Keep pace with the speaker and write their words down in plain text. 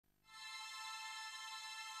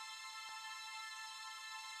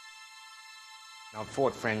I've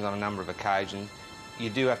fought friends on a number of occasions. You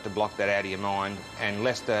do have to block that out of your mind. And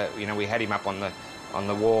Lester, you know, we had him up on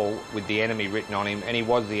the wall with the enemy written on him, and he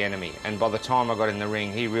was the enemy. And by the time I got in the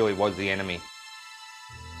ring, he really was the enemy.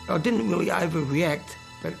 I didn't really overreact,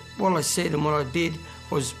 but what I said and what I did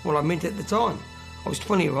was what I meant at the time. I was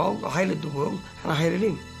 20-year-old, I hated the world, and I hated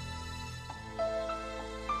him.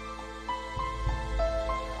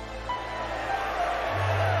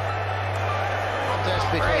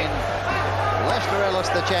 Contest between Lester Ellis,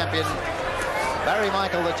 the champion, Barry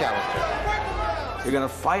Michael, the challenger. You're going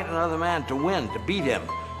to fight another man to win, to beat him,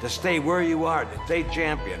 to stay where you are, to stay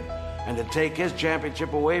champion, and to take his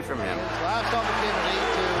championship away from him. His last opportunity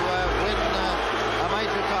to win a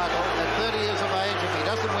major title at 30 years of age. If he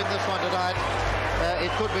doesn't win this one tonight,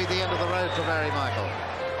 it could be the end of the road for Barry Michael.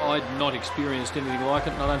 I'd not experienced anything like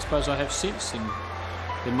it, and I don't suppose I have since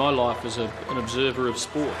in my life as an observer of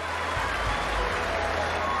sport.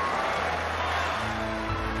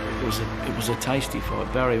 It was a tasty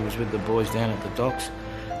fight. Barry was with the boys down at the docks.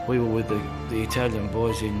 We were with the Italian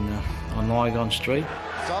boys on Lygon Street.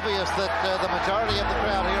 It's obvious that the majority of the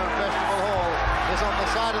crowd here at Festival Hall is on the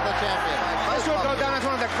side of the champion. This will go down as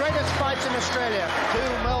one of the greatest fights in Australia. Two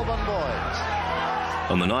Melbourne boys.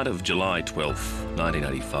 On the night of July 12th,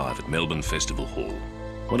 1985 at Melbourne Festival Hall,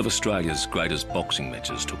 one of Australia's greatest boxing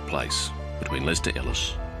matches took place between Lester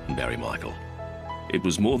Ellis and Barry Michael. It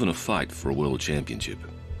was more than a fight for a world championship.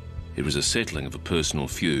 It was a settling of a personal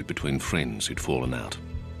feud between friends who'd fallen out.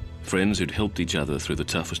 Friends who'd helped each other through the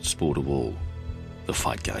toughest sport of all, the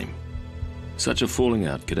fight game. Such a falling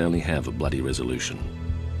out could only have a bloody resolution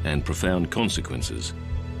and profound consequences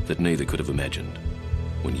that neither could have imagined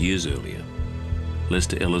when years earlier,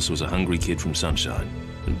 Lester Ellis was a hungry kid from Sunshine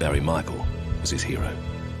and Barry Michael was his hero.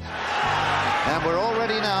 And we're all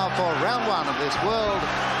ready now for round one of this World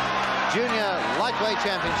Junior Lightweight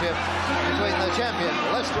Championship between the champion,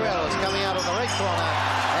 Lester Ellis, coming out of the red corner,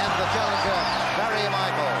 and the challenger, Barry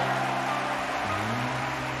Michael.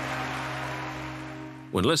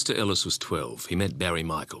 When Lester Ellis was 12, he met Barry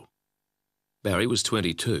Michael. Barry was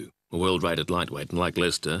 22, a world-rated lightweight, and like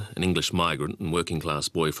Lester, an English migrant and working-class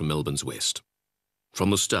boy from Melbourne's west. From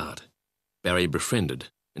the start, Barry befriended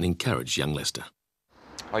and encouraged young Lester.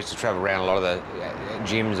 I used to travel around a lot of the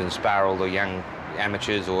gyms and spar all the young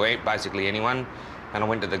amateurs or basically anyone. And I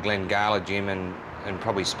went to the Glen Gala gym and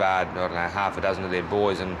probably sparred, I don't know, half a dozen of their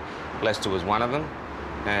boys, and Lester was one of them.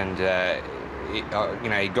 And, you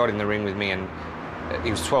know, he got in the ring with me, and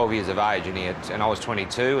he was 12 years of age, and I was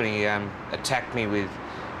 22, and he attacked me with,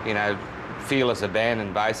 you know, fearless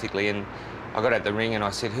abandon, basically. And I got out the ring and I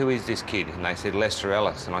said, "Who is this kid?" And they said, "Lester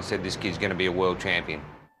Ellis." And I said, "This kid's going to be a world champion."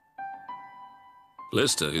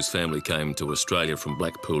 Lester, whose family came to Australia from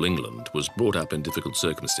Blackpool, England, was brought up in difficult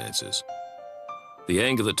circumstances. The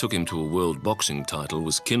anger that took him to a world boxing title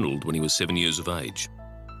was kindled when he was 7 years of age.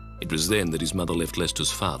 It was then that his mother left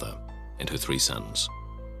Lester's father and her 3 sons.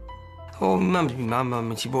 Oh, mum's my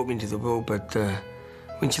mum, and she brought me into the world, but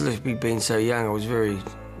when she left me being so young, I was very,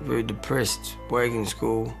 very depressed, wagging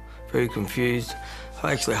school, very confused.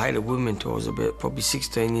 I actually hated women until I was about probably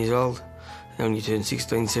 16 years old. And when you turn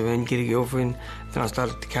 16, 17, get a girlfriend, then I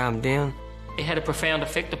started to calm down. It had a profound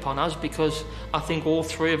effect upon us because I think all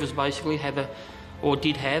 3 of us basically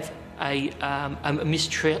did have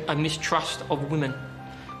a mistrust of women.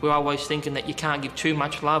 We're always thinking that you can't give too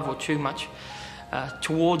much love or too much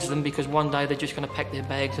towards them because one day they're just going to pack their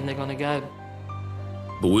bags and they're going to go.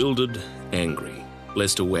 Bewildered, angry,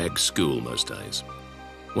 Lester wagged school most days.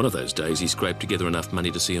 One of those days he scraped together enough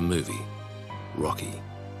money to see a movie, Rocky.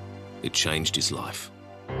 It changed his life.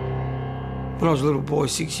 When I was a little boy,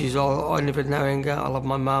 6 years old, I never had no anger. I loved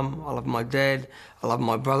my mum, I loved my dad, I loved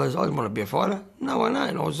my brothers. I didn't want to be a fighter. No, I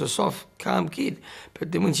don't. I was a soft, calm kid.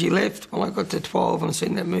 But then when she left, when I got to 12 and I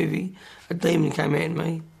seen that movie, a demon came out in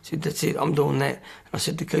me, said, "That's it, I'm doing that." And I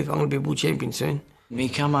said to Keith, "I'm going to be a world champion soon." He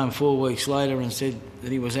came home 4 weeks later and said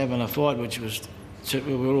that he was having a fight, which was,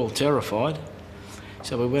 we were all terrified.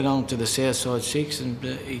 So we went on to the Southside 6 and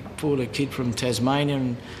he fought a kid from Tasmania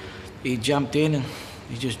and he jumped in and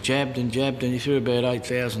he just jabbed and jabbed and he threw about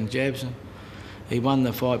 8,000 jabs and he won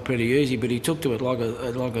the fight pretty easy, but he took to it like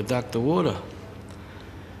a duck to water.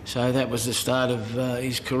 So that was the start of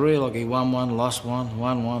his career. Like he won one, lost one,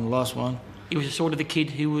 won one, lost one. He was the sort of the kid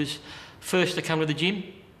who was first to come to the gym,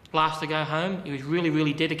 last to go home. He was really,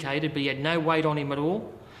 really dedicated, but he had no weight on him at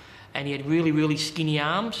all, and he had really, really skinny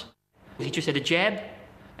arms. He just had a jab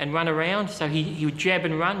and run around, so he would jab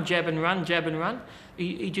and run, jab and run, jab and run.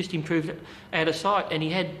 He just improved out of sight, and he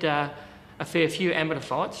had a fair few amateur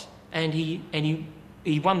fights, and he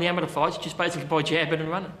won the amateur fights just basically by jabbing and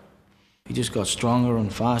running. He just got stronger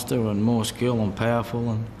and faster and more skill and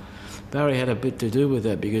powerful, and Barry had a bit to do with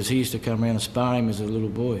that because he used to come around and spar him as a little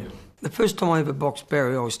boy. The first time I ever boxed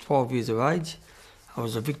Barry, I was 12 years of age. I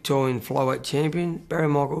was a Victorian flyweight champion. Barry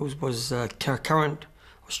Michaels was a current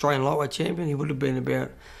Australian lightweight champion. He would have been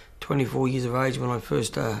about 24 years of age when I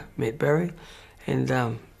first met Barry,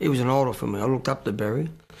 and he was an idol for me. I looked up to Barry.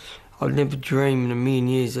 I'd never dream in a million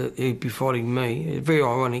years that he'd be fighting me. It's very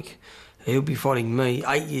ironic. He'll be fighting me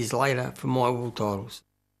 8 years later for my world titles.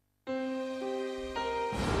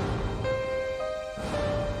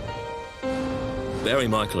 Barry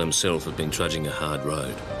Michael himself had been trudging a hard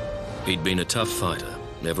road. He'd been a tough fighter,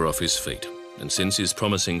 never off his feet, and since his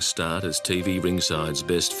promising start as TV Ringside's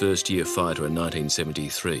best first-year fighter in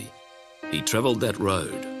 1973, he travelled that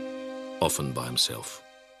road, often by himself.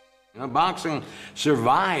 You know, boxing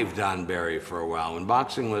survived on Barry for a while. When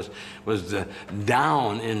boxing was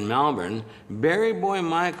down in Melbourne, Barry Boy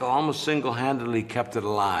Michael almost single-handedly kept it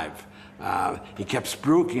alive. He kept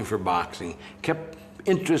spruiking for boxing, kept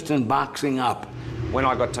interest in boxing up. When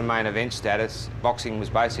I got to main event status, boxing was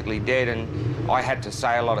basically dead, and I had to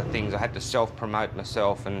say a lot of things. I had to self-promote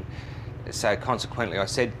myself, and so consequently I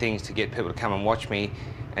said things to get people to come and watch me,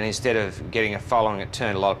 and instead of getting a following, it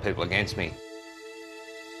turned a lot of people against me.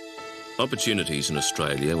 Opportunities in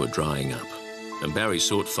Australia were drying up, and Barry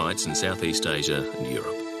sought fights in Southeast Asia and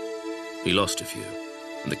Europe. He lost a few,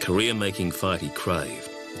 and the career-making fight he craved,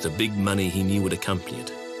 with the big money he knew would accompany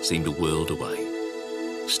it, seemed a world away.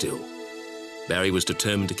 Still, Barry was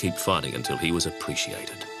determined to keep fighting until he was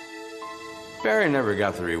appreciated. Barry never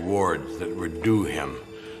got the rewards that were due him.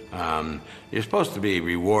 You're supposed to be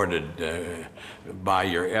rewarded by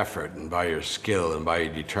your effort and by your skill and by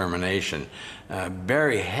your determination.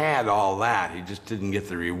 Barry had all that, he just didn't get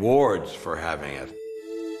the rewards for having it.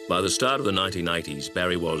 By the start of the 1980s,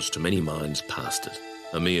 Barry was, to many minds, past it,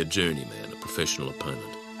 a mere journeyman, a professional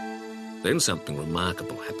opponent. Then something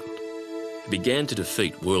remarkable happened. He began to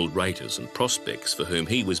defeat world raters and prospects for whom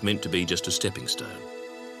he was meant to be just a stepping stone.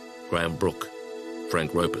 Graham Brooke,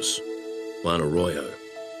 Frank Ropus, Juan Arroyo,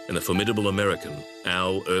 and the formidable American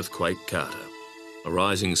Al Earthquake Carter, a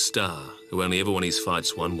rising star who only ever won his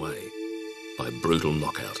fights one way, by brutal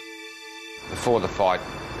knockout. Before the fight,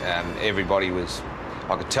 everybody was,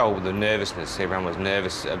 I could tell with the nervousness, everyone was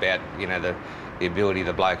nervous about, you know, the ability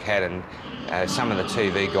the bloke had, and some of the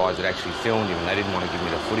TV guys had actually filmed him and they didn't want to give me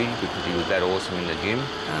the footage because he was that awesome in the gym.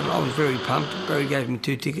 I was very pumped. Barry gave me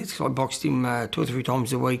 2 tickets. I boxed him 2 or 3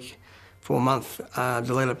 times a week for a month,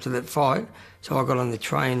 the lead up to that fight. So I got on the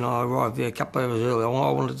train, I arrived there a couple of hours early.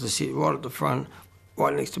 I wanted to sit right at the front,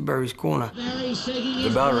 right next to Barry's corner.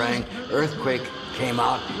 The bell rang, Earthquake came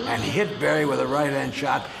out and hit Barry with a right-hand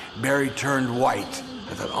shot. Barry turned white.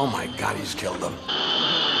 I thought, oh my God, he's killed him.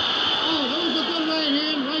 Oh, that was a good right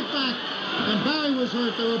hand, right back. And Barry was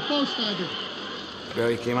hurt, they were both staggered.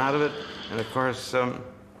 Barry came out of it, and of course,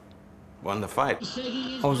 won the fight.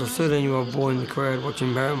 I was a 13-year-old boy in the crowd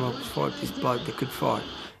watching Barry Michaels fight this bloke that could fight.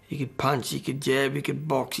 He could punch, he could jab, he could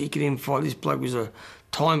box, he could fight. This bloke was a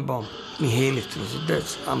time bomb. My hair lifted. I said,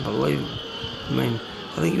 that's unbelievable. I mean,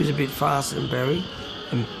 I think he was a bit faster than Barry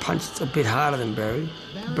and punched a bit harder than Barry.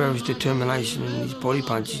 Barry's determination and his body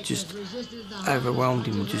punches just overwhelmed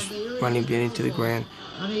him and just run him down into the ground.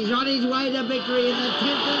 And he's on his way to victory in the 10th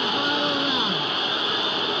and final round.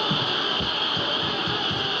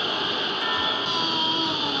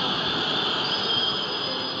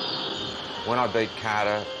 When I beat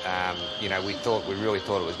Carter, you know, we really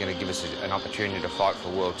thought it was going to give us an opportunity to fight for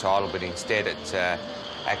a world title, but instead it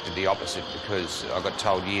acted the opposite, because I got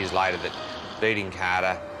told years later that beating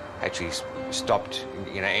Carter actually stopped,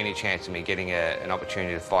 you know, any chance of me getting an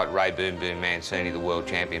opportunity to fight Ray Boom Boom Mancini, the world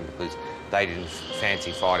champion, because they didn't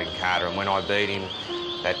fancy fighting Carter, and when I beat him,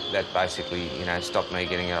 that basically, you know, stopped me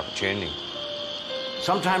getting an opportunity.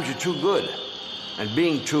 Sometimes you're too good, and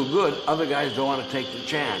being too good, other guys don't want to take the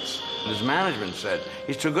chance. His management said,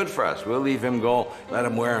 he's too good for us. We'll leave him go, let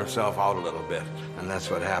him wear himself out a little bit. And that's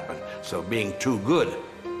what happened. So being too good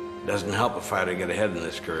doesn't help a fighter get ahead in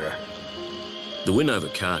this career. The win over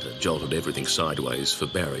Carter jolted everything sideways for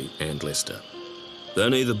Barry and Lester. Though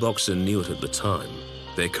neither boxer knew it at the time,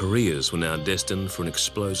 their careers were now destined for an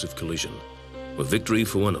explosive collision, where victory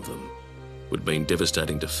for one of them would mean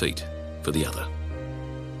devastating defeat for the other.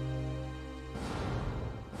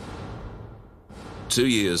 2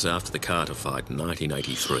 years after the Carter fight in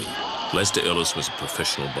 1983, Lester Ellis was a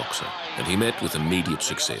professional boxer, and he met with immediate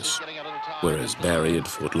success. Whereas Barry had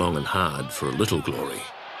fought long and hard for a little glory,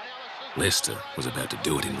 Lester was about to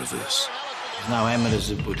do it in reverse. No amateurs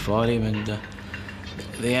that would fight him, and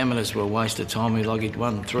The amateurs were a waste of time. He'd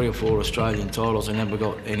won 3 or 4 Australian titles and never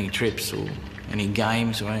got any trips or any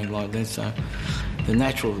games or anything like that. So the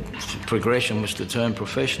natural progression was to turn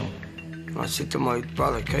professional. I said to my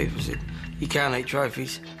brother Keith, I said, you can't eat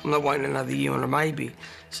trophies. I'm not waiting another year on a maybe.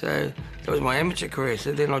 So that was my amateur career.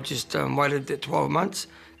 So then I just waited the 12 months,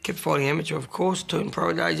 kept fighting amateur, of course, turned pro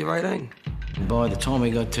at the age of 18. By the time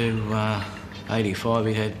we got to 85,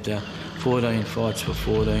 he had 14 fights for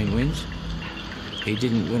 14 wins. He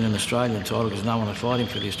didn't win an Australian title because no one would fight him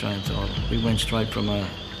for the Australian title. We went straight from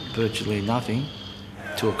virtually nothing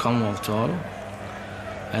to a Commonwealth title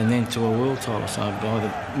and then to a world title. So by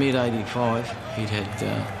the mid-85, he'd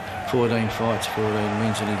had 14 fights, 14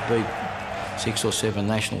 wins, and he'd beat 6 or 7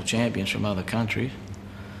 national champions from other countries.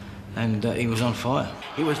 And he was on fire.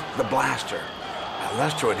 He was the blaster.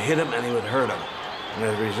 Lester would hit him and he would hurt him. And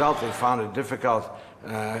as a result, they found it difficult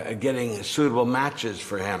getting suitable matches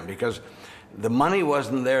for him because the money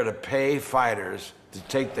wasn't there to pay fighters to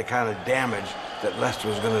take the kind of damage that Lester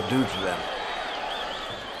was going to do to them.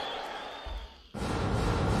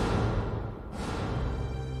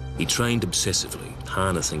 He trained obsessively,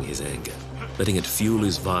 harnessing his anger, letting it fuel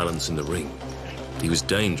his violence in the ring. He was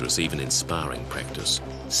dangerous even in sparring practice,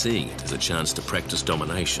 seeing it as a chance to practice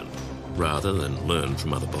domination rather than learn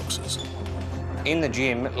from other boxers. In the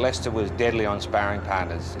gym, Lester was deadly on sparring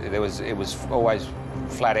partners. It was always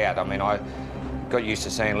flat out. I mean, I got used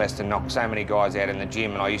to seeing Lester knock so many guys out in the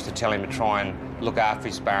gym, and I used to tell him to try and look after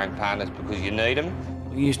his sparring partners because you need them.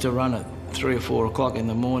 He used to run at 3 or 4 o'clock in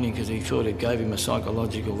the morning because he thought it gave him a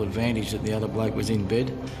psychological advantage that the other bloke was in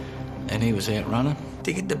bed and he was out running.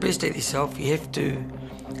 To get the best out of yourself, you have to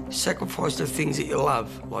sacrifice the things that you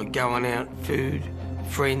love, like going out, food,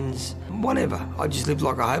 friends, whatever. I just lived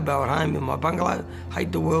like a hobo at home in my bungalow,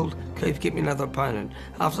 hate the world, Keith, get me another opponent.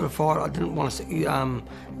 After the fight, I didn't want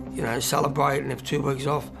to, celebrate and have 2 weeks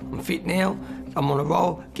off. I'm fit now, I'm on a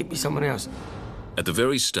roll, get me someone else. At the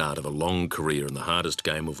very start of a long career in the hardest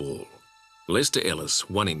game of all, Lester Ellis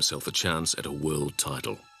won himself a chance at a world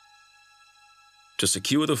title. To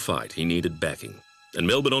secure the fight, he needed backing, and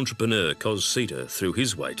Melbourne entrepreneur Cos Sita threw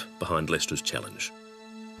his weight behind Lester's challenge.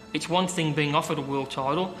 It's one thing being offered a world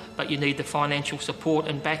title, but you need the financial support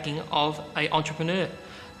and backing of an entrepreneur,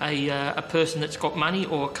 a person that's got money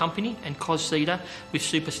or a company, and Cos Sita with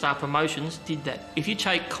Superstar Promotions did that. If you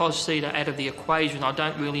take Cos Sita out of the equation, I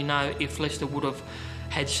don't really know if Lester would have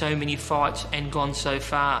had so many fights and gone so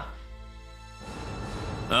far.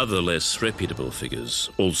 Other less reputable figures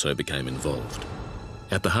also became involved.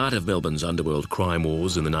 At the heart of Melbourne's underworld crime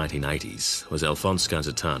wars in the 1980s was Alphonse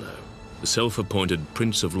Gazetano, the self-appointed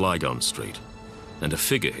Prince of Lygon Street, and a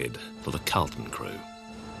figurehead for the Carlton crew.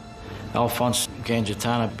 Alphonse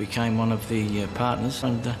Gazetano became one of the partners,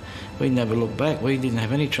 and we never looked back. We didn't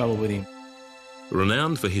have any trouble with him.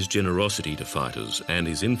 Renowned for his generosity to fighters and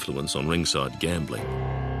his influence on ringside gambling,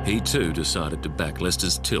 he too decided to back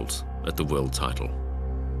Lester's tilt at the world title.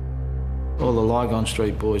 All the Lygon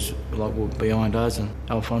Street boys were behind us, and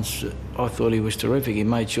Alphonse, I thought he was terrific. He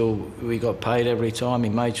made sure we got paid every time. He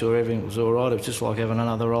made sure everything was all right. It was just like having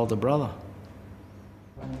another older brother.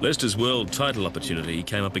 Lester's world title opportunity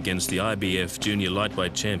came up against the IBF junior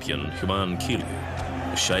lightweight champion Juan Kilu,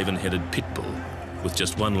 a shaven-headed pit bull with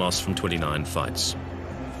just 1 loss from 29 fights.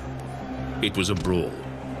 It was a brawl,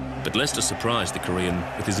 but Lester surprised the Korean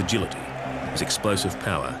with his agility, his explosive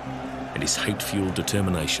power, and his hate-fueled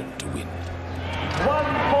determination to win. 1-4-3,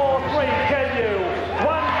 can you?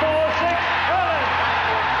 1-4-6, Ellis!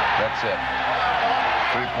 That's it.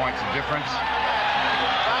 3 points of difference.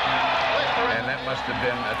 And that must have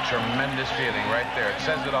been a tremendous feeling right there. It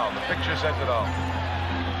says it all. The picture says it all.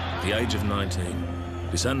 At the age of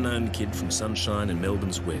 19, this unknown kid from Sunshine in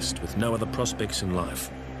Melbourne's west with no other prospects in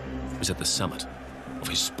life was at the summit of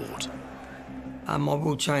his sport. My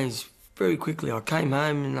world changed very quickly. I came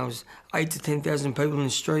home and there was 8,000 to 10,000 people in the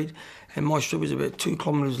street, and my street was about 2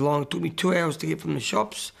 kilometres long. It took me 2 hours to get from the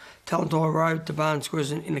shops, Talentire Road to Barnes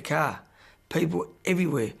Squares in the car. People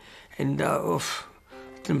everywhere. And I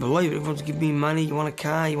didn't believe it. Everyone's giving me money. You want a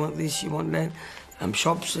car, you want this, you want that.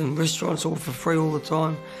 Shops and restaurants all for free all the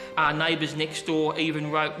time. Our neighbours next door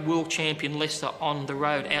even wrote World Champion Lester on the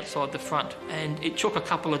road outside the front. And it took a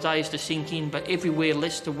couple of days to sink in, but everywhere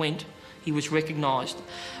Lester went, he was recognised.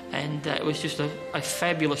 And it was just a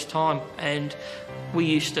fabulous time. And we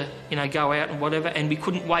used to, go out and whatever, and we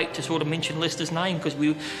couldn't wait to sort of mention Lester's name because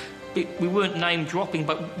we weren't name dropping,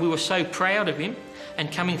 but we were so proud of him.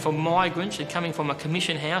 And coming from migrants and coming from a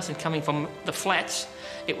commission house and coming from the flats,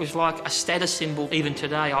 it was like a status symbol. Even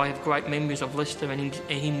today, I have great memories of Lester and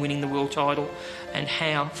him winning the world title and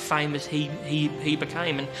how famous he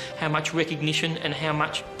became and how much recognition and how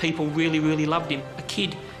much people really, really loved him. A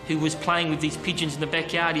kid who was playing with these pigeons in the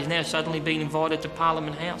backyard is now suddenly being invited to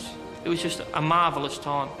Parliament House. It was just a marvellous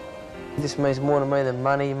time. This means more to me than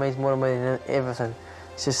money, it means more to me than everything.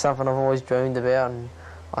 It's just something I've always dreamed about, and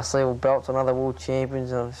I see all belts on other world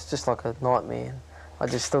champions and it's just like a nightmare. I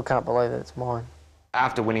just still can't believe that it's mine.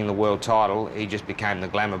 After winning the world title, he just became the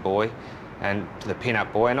glamour boy and the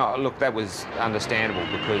pin-up boy. And look, that was understandable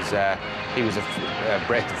because he was a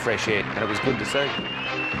breath of fresh air and it was good to see.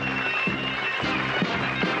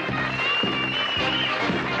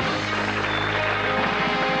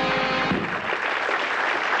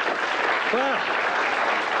 Wow.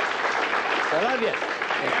 I love you.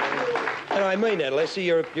 And I mean that, Leslie.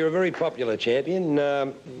 You're a very popular champion.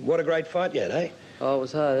 What a great fight you had, eh? Oh, it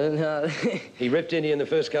was hard. He ripped into you in the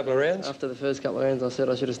first couple of rounds? After the first couple of rounds, I said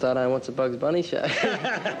I should have started on What's a Bugs Bunny show.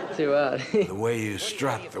 Too hard. The way you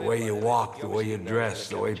strut, the way you walk, the way you dress,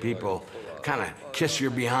 the way people kind of kiss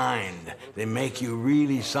your behind, they make you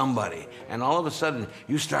really somebody. And all of a sudden,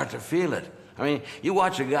 you start to feel it. I mean, you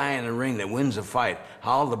watch a guy in the ring that wins a fight,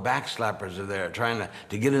 how all the backslappers are there trying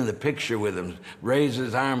to get in the picture with him, raise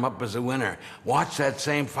his arm up as a winner. Watch that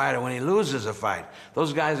same fighter when he loses a fight.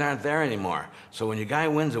 Those guys aren't there anymore. So when your guy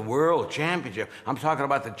wins a world championship, I'm talking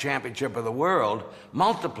about the championship of the world,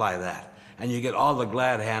 multiply that, and you get all the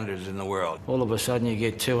glad-handers in the world. All of a sudden you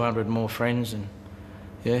get 200 more friends, and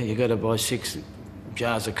yeah, you got to buy 6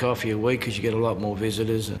 jars of coffee a week because you get a lot more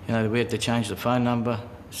visitors. You know, we had to change the phone number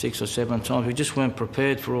 6 or 7 times. We just weren't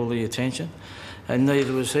prepared for all the attention, and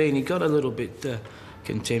neither was he, and he got a little bit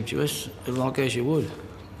contemptuous, like as you would.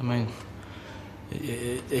 I mean,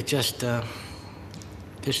 it just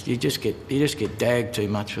you just get dagged too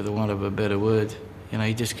much, for the want of a better word. You know,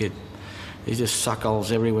 you just suck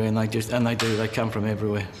holes everywhere, and they come from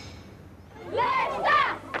everywhere.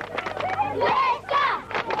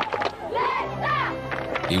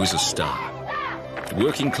 He was a star.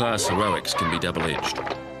 Working class heroics can be double-edged.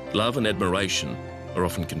 Love and admiration are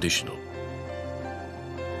often conditional.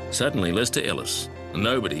 Suddenly, Lester Ellis, a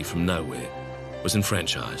nobody from nowhere, was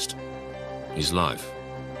enfranchised. His life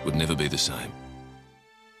would never be the same.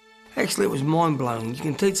 Actually, it was mind-blowing. You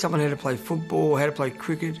can teach someone how to play football, how to play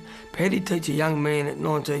cricket, but how do you teach a young man at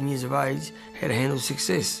 19 years of age how to handle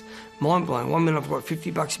success? Mind-blowing. One minute I've got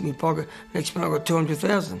 $50 in my pocket, next minute I've got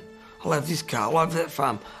 200,000. I'll have this car, I'll have that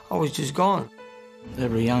farm. I was just gone.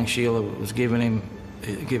 Every young Sheila was giving him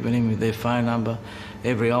their phone number.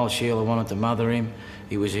 Every old Sheila wanted to mother him.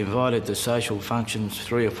 He was invited to social functions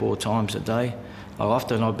 3 or 4 times a day.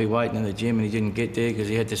 Often I'd be waiting in the gym and he didn't get there because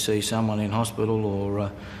he had to see someone in hospital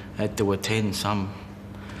or had to attend some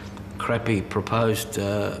crappy proposed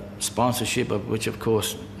sponsorship, of which, of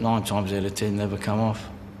course, 9 times out of 10 never come off.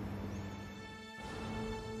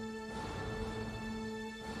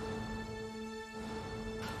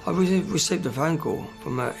 I received a phone call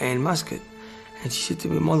from Anne Muscat, and she said to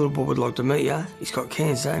me, my little boy would like to meet you. He's got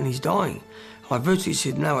cancer and he's dying. I virtually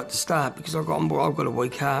said no at the start because I've got a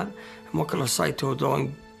weak heart, and what can I say to a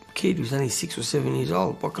dying kid who's only 6 or 7 years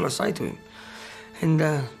old? What can I say to him? And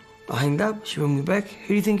I hanged up. She rang me back. Who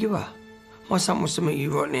do you think you are? My son wants to meet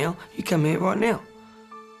you right now. You come here right now.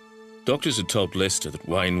 Doctors had told Lester that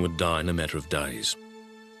Wayne would die in a matter of days.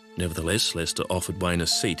 Nevertheless, Lester offered Wayne a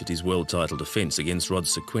seat at his world title defence against Rod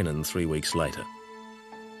Sequinin 3 weeks later.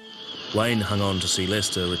 Wayne hung on to see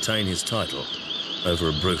Lester retain his title over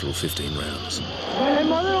a brutal 15 rounds. And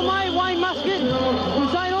my little mate, Wayne Muscat,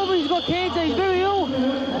 was saying over he's got cancer, he's very ill.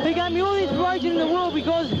 He gave me all the inspiration in the world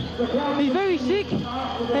because he's very sick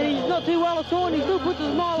and he's not too well at all, and he still puts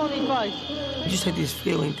a smile on his face. I just had this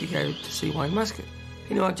feeling to go to see Wayne Muscat.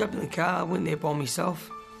 You know, I jumped in the car, I went there by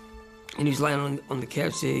myself, and he was laying on the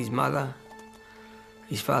couch there, his mother,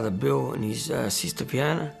 his father Bill, and his sister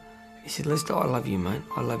Fiona. He said, Lester, I love you, mate.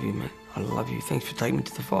 I love you, mate. I love you. Thanks for taking me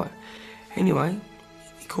to the fight. Anyway,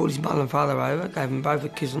 he called his mother and father over, gave them both a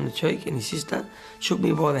kiss on the cheek, and his sister shook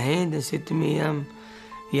me by the hand and said to me,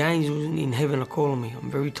 the angels in heaven are calling me.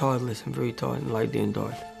 I'm very tired, Les. I'm very tired. And laid there and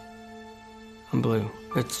died. Unbelievable.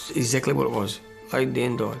 That's exactly what it was. Laid there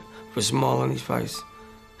and died. With a smile on his face.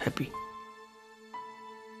 Happy.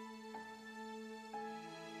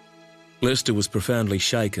 Lester was profoundly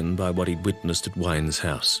shaken by what he'd witnessed at Wayne's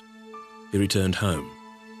house. He returned home,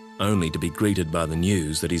 only to be greeted by the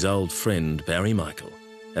news that his old friend Barry Michael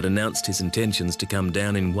had announced his intentions to come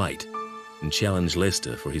down in weight and challenge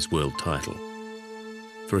Lester for his world title.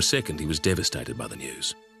 For a second, he was devastated by the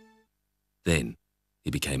news. Then,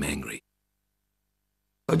 he became angry.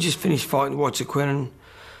 I just finished fighting White Quentin,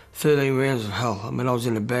 13 rounds of hell. I mean, I was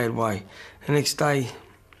in a bad way. The next day,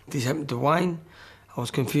 this happened to Wayne. I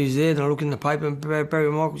was confused there, then I looked in the paper and Barry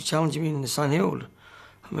Michael was challenging me in the St Herald.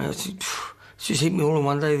 I mean, it's just hit me all in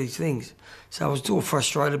one day, these things. So I was all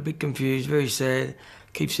frustrated, a bit confused, very sad.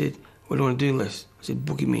 Keith said, "What do you want to do, Les?" I said,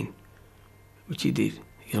 "Book him in," which he did.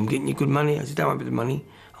 He said, "I'm getting you good money." I said, "Don't worry about the money.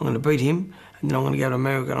 I'm going to beat him, and then I'm going to go to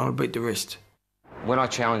America and I'll beat the rest." When I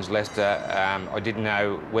challenged Lester, I didn't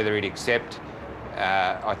know whether he'd accept.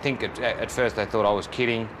 I think at first they thought I was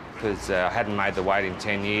kidding because I hadn't made the weight in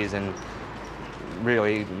 10 years, and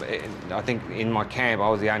really, I think in my camp I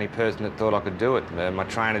was the only person that thought I could do it. My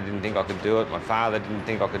trainer didn't think I could do it. My father didn't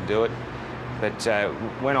think I could do it. But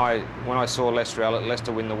when I saw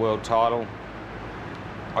Lester win the world title,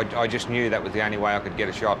 I just knew that was the only way I could get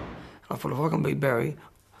a shot. I thought, if I can beat Barry,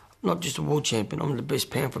 I'm not just a world champion, I'm the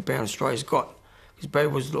best pound for pound Australia's got. Because Barry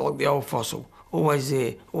was like the old fossil, always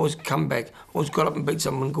there, always come back, always got up and beat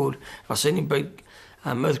someone good. I seen him beat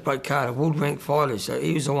Earthquake Carter, world-ranked fighters, so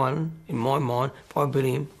he was the one, in my mind. If I beat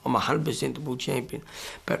him, I'm 100% the world champion.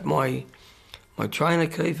 But my trainer,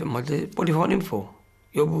 Keith, and my dad, what do you fight him for?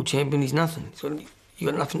 You're world champion, he's nothing. You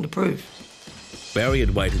got nothing to prove. Barry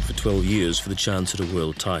had waited for 12 years for the chance at a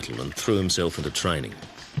world title and threw himself into training.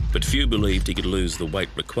 But few believed he could lose the weight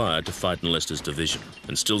required to fight in Lester's division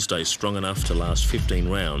and still stay strong enough to last 15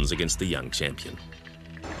 rounds against the young champion.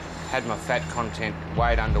 Had my fat content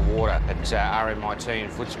weighed underwater at RMIT in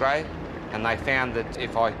Footscray, and they found that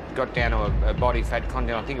if I got down to a body fat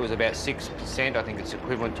content, I think it was about 6%, I think it's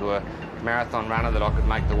equivalent to a marathon runner, that I could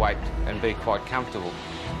make the weight and be quite comfortable.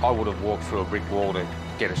 I would have walked through a brick wall to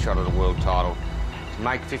get a shot at a world title. To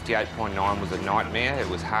make 58.9 was a nightmare. It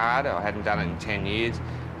was hard. I hadn't done it in 10 years.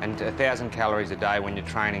 And 1,000 calories a day when you're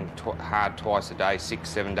training hard twice a day,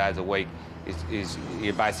 6-7 days a week, is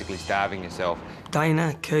you're basically starving yourself.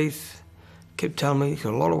 Dana, Keith, kept telling me you've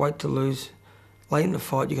got a lot of weight to lose. Late in the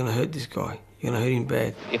fight, you're going to hurt this guy. You're going to hurt him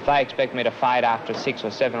bad. If they expect me to fade after 6 or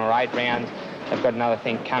 7 or 8 rounds, they've got another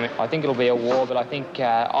thing coming. I think it'll be a war, but I think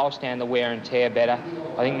I'll stand the wear and tear better.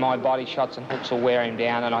 I think my body shots and hooks will wear him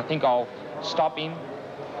down, and I think I'll stop him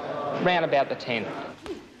round about the 10th.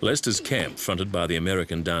 Lester's camp, fronted by the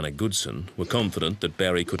American Dana Goodson, were confident that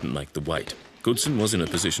Barry couldn't make the weight. Goodson was in a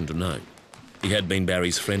position to know. He had been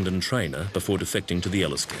Barry's friend and trainer before defecting to the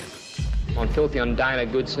Ellis camp. I'm filthy on Dana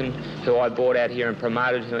Goodson, who I brought out here and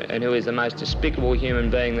promoted, and who is the most despicable human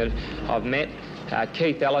being that I've met.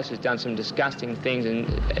 Keith Ellis has done some disgusting things, and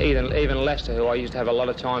even Lester, who I used to have a lot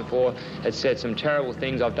of time for, has said some terrible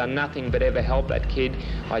things. I've done nothing but ever help that kid.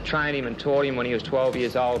 I trained him and taught him when he was 12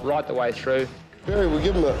 years old, right the way through. Barry, we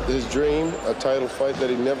give him his dream, a title fight that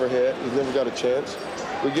he never had. He never got a chance.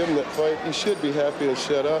 We give him that fight. He should be happy and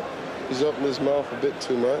shut up. He's opened his mouth a bit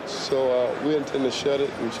too much, so we intend to shut it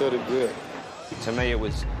and shut it good. To me, it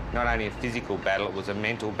was not only a physical battle, it was a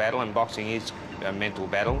mental battle, and boxing is a mental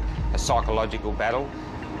battle, a psychological battle,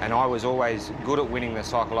 and I was always good at winning the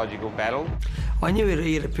psychological battle. I knew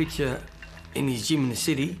he had a picture in his gym in the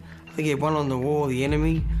city. I think he had one on the wall, the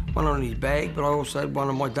enemy, one on his bag, but I also had one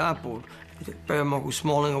on my dartboard. Barry Michael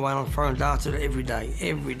smiling away, and I'm throwing darts at it every day,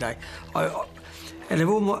 every day. Out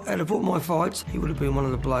of all my fights, he would have been one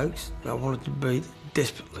of the blokes that I wanted to beat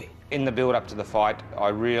desperately. In the build-up to the fight, I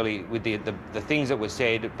really, with the things that were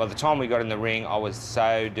said, by the time we got in the ring, I was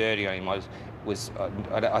so dirty on him.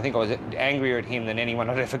 I think I was angrier at him than anyone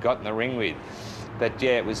I'd ever got in the ring with. But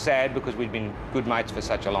yeah, it was sad because we'd been good mates for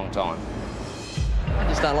such a long time. I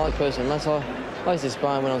just don't like person, mate. I used to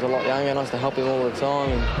spar him when I was a lot younger, and I used to help him all the time.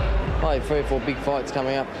 And I had 3 or 4 big fights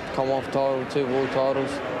coming up, Commonwealth title, 2 world titles.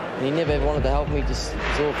 And he never ever wanted to help me, just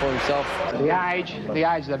it's all for himself. The age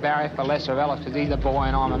of the barrier for Lester Ellis, because he's a boy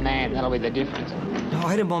and I'm a man. That'll be the difference.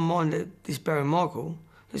 I had in my mind that this Barry Michael,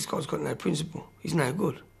 this guy's got no principle. He's no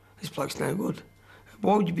good. This bloke's no good.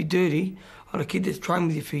 Why would you be dirty on a kid that's trained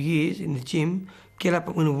with you for years in the gym, get up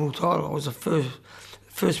and win a world title? I was the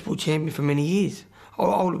first world champion for many years.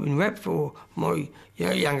 I would have been wrapped for my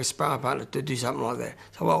younger sparring partner to do something like that.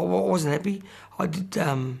 So I wasn't happy. I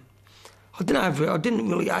didn't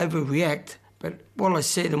really overreact, but what I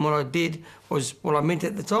said and what I did was what I meant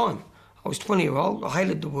at the time. I was 20-year-old, I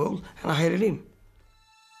hated the world, and I hated him.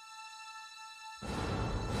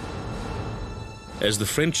 As the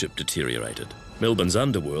friendship deteriorated, Melbourne's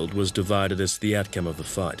underworld was divided as to the outcome of the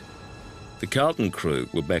fight. The Carlton crew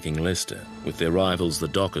were backing Lester, with their rivals the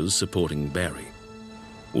Dockers supporting Barry.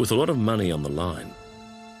 With a lot of money on the line,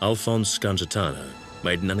 Alphonse Scancitano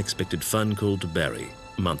made an unexpected phone call to Barry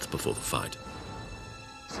a month before the fight.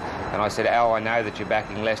 And I said, Al, I know that you're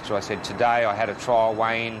backing Lester. I said, today I had a trial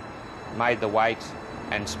weigh-in, made the weight,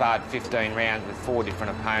 and sparred 15 rounds with 4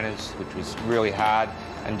 different opponents, which was really hard,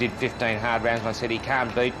 and did 15 hard rounds. And I said, he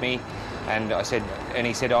can't beat me. And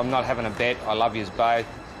he said, I'm not having a bet. I love yous both,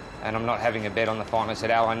 and I'm not having a bet on the fight. And I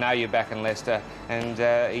said, Al, I know you're back in Leicester,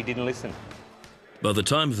 and he didn't listen. By the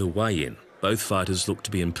time of the weigh-in, both fighters looked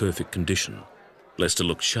to be in perfect condition. Leicester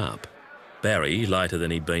looked sharp. Barry, lighter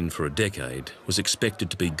than he'd been for a decade, was expected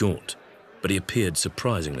to be gaunt, but he appeared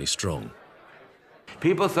surprisingly strong.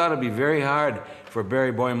 People thought it'd be very hard for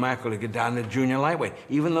Barry Boy Michael to get down to junior lightweight,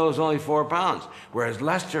 even though it was only 4 pounds. Whereas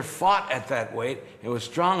Leicester fought at that weight and was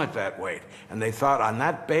strong at that weight. And they thought on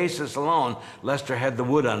that basis alone, Leicester had the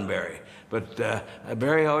wood on Barry. But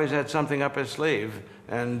Barry always had something up his sleeve,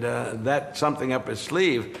 and that something up his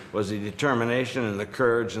sleeve was the determination and the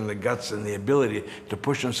courage and the guts and the ability to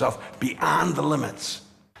push himself beyond the limits.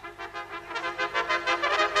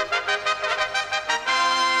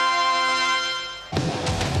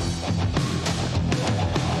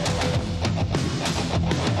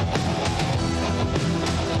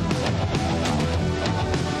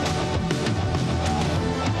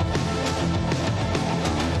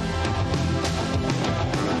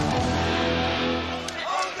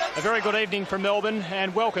 A very good evening from Melbourne,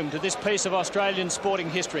 and welcome to this piece of Australian sporting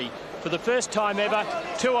history. For the first time ever,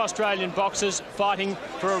 2 Australian boxers fighting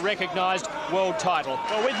for a recognised world title.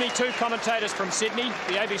 Well, with me 2 commentators from Sydney,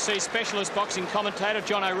 the ABC specialist boxing commentator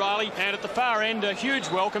John O'Reilly, and at the far end a huge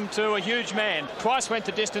welcome to a huge man. Twice went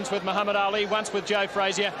the distance with Muhammad Ali, once with Joe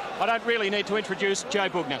Frazier. I don't really need to introduce Joe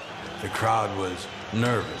Bugner. The crowd was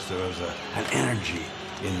nervous. There was an energy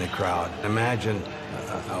in the crowd. Imagine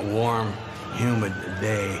a warm, humid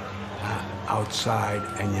day outside,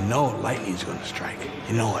 and you know lightning's going to strike.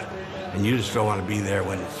 You know it. And you just don't want to be there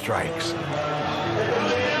when it strikes.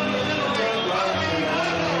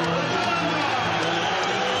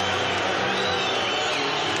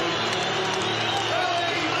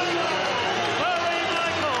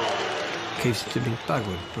 Keeps it to be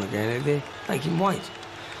buggered when I go out there, make him wait.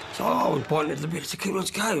 So I was biting at the bit. I said, Keith,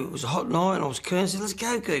 let's go. It was a hot night, and I was cursing. I said, let's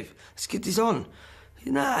go, Keith. Let's get this on. He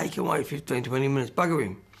said, no, he can wait 15, 20 minutes. Bugger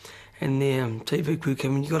him. And the TV crew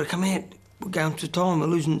came in, you got to come out. We're going to time, we're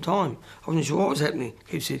losing time. I wasn't sure what was happening.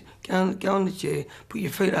 Keith said, go on the chair, put your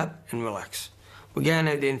feet up and relax. We're going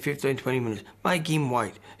out there in 15, 20 minutes. Make him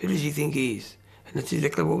wait. Who does he think he is? And that's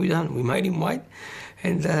exactly what we done. We made him wait.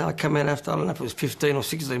 And I come out after, I don't know if it was 15 or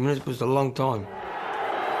 16 minutes, but it was a long time.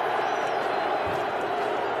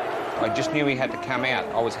 I just knew he had to come out.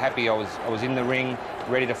 I was happy. I was in the ring,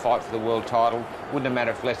 ready to fight for the world title. Wouldn't have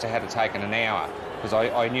mattered if Leicester had taken an hour, because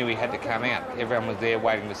I knew he had to come out. Everyone was there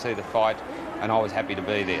waiting to see the fight, and I was happy to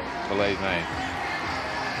be there, believe me.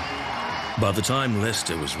 By the time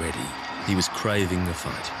Leicester was ready, he was craving the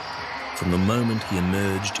fight. From the moment he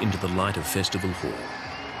emerged into the light of Festival Hall,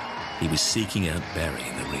 he was seeking out Barry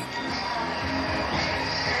in the ring.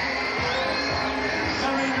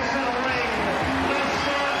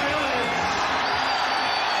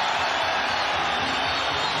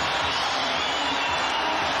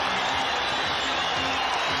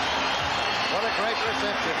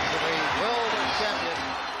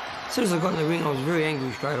 As soon as I got in the ring, I was very angry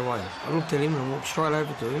straight away. I looked at him and I walked straight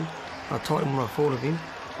over to him. I told him what I thought of him.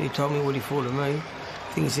 He told me what he thought of me.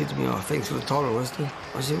 I think he said to me, oh, thanks for the title, Leicester.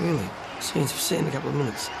 I said, really? See you in a couple of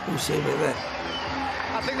minutes. What do you say about that?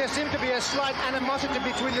 I think there seemed to be a slight animosity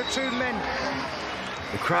between the 2 men.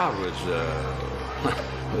 The crowd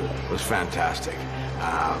was fantastic.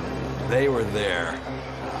 They were there,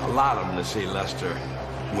 a lot of them, to see Leicester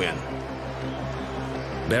win.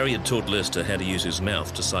 Barry had taught Leicester how to use his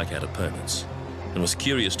mouth to psych out opponents, and was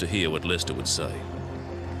curious to hear what Leicester would say.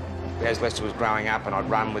 As Leicester was growing up, and I'd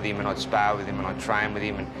run with him, and I'd spar with him, and I'd train with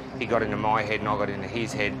him, and he got into my head and I got into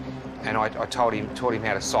his head, and I taught him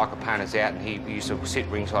how to psych opponents out, and he used to sit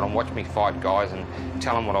ringside and watch me fight guys and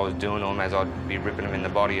tell them what I was doing to them as I'd be ripping them in the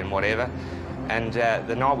body and whatever. And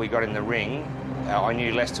the night we got in the ring, I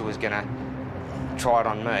knew Leicester was going to try it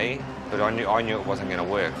on me, but I knew it wasn't going to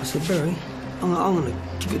work. I said, Barry, I'm going to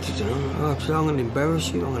give it to you. I'm going to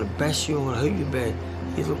embarrass you, I'm going to bash you, I'm going to hurt you bad.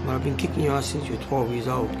 He said, look, mate, I've been kicking your ass since you were 12 years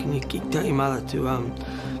old. Can you tell your mother to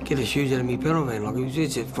get her shoes out of me pedal van? Like, he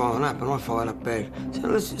was firing up, and I fired up bad.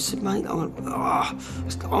 So I said, mate, I'm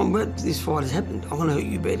glad this fight has happened. I'm going to hurt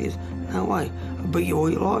you bad. He said, no way. I'll beat you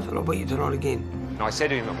all your life, and I'll beat you tonight again. I said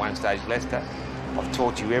to him at one stage, Leicester, I've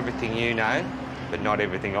taught you everything you know, but not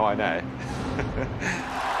everything I know.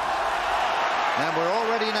 And we're all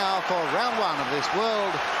ready now for round 1 of this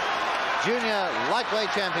World Junior Lightweight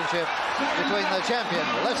Championship between the champion,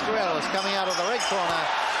 Leicester Ellis, coming out of the red corner,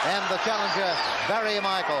 and the challenger, Barry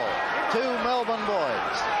Michael. 2 Melbourne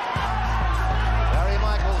boys. Barry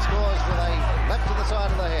Michael's scores with a left to the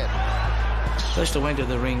side of the head. Leicester went to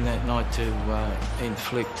the ring that night to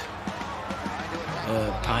inflict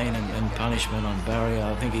pain and punishment on Barry.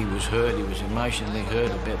 I think he was hurt, he was emotionally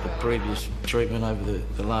hurt about the previous treatment over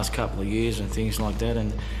the last couple of years and things like that,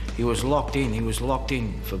 and he was locked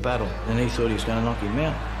in for battle, and he thought he was going to knock him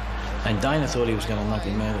out. And Dana thought he was going to knock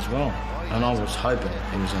him out as well, and I was hoping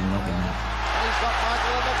he was going to knock him out. He's got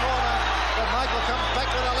Michael in the corner, but Michael comes back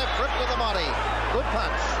with a left rip to the body. Good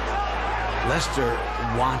punch. Lester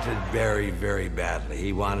wanted Barry very badly.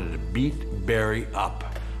 He wanted to beat Barry up.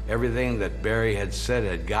 Everything that Barry had said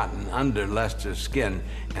had gotten under Lester's skin,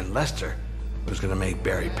 and Lester was going to make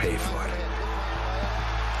Barry pay for it.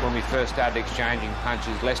 When we first started exchanging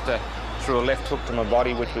punches, Lester threw a left hook to my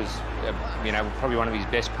body, which was, probably one of his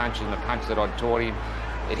best punches and the punch that I'd taught him.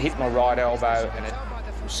 It hit my right elbow and it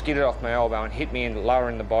skidded off my elbow and hit me lower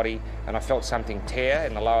in the body, and I felt something tear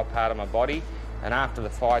in the lower part of my body. And after the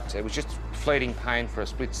fight, it was just fleeting pain for a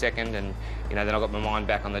split second, and then I got my mind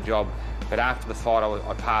back on the job. But after the fight,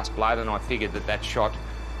 I passed blood, and I figured that shot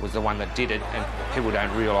was the one that did it, and people don't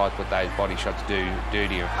realise what those body shots do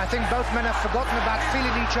to you. I think both men have forgotten about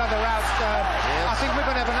feeling each other out. Yes. I think we're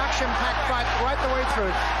going to have an action-packed fight right the way through.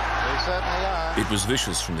 We certainly are. It was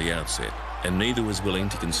vicious from the outset, and neither was willing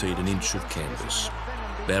to concede an inch of canvas.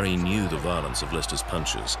 Barry knew the violence of Lester's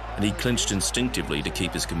punches, and he clinched instinctively to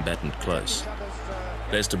keep his combatant close.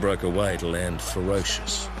 Lester broke away to land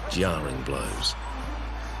ferocious, jarring blows.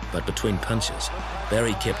 But between punches,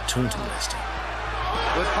 Barry kept taunting Lester.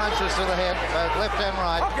 Good punches to the head, both left and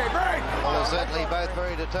right. Okay, Barry! Well, they're certainly both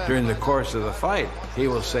very determined. During the course of the fight, he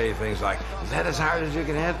will say things like, "Is that as hard as you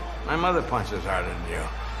can hit? My mother punches harder than you."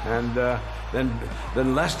 And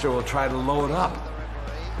then Lester will try to load up,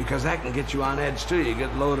 because that can get you on edge too. You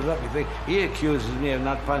get loaded up, you think, he accuses me of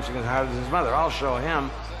not punching as hard as his mother. I'll show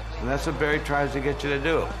him. And that's what Barry tries to get you to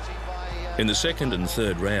do. In the second and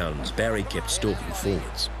third rounds, Barry kept stalking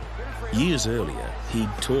forwards. Years earlier, he'd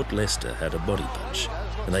taught Lester how to body punch,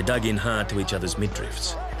 and they dug in hard to each other's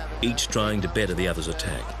midrifts, each trying to better the other's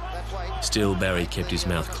attack. Still, Barry kept his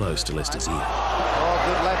mouth close to Lester's ear. Oh,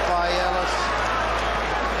 good left by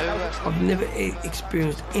Ellis. I've never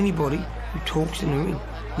experienced anybody who talks in the ring.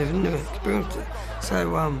 Never experienced it.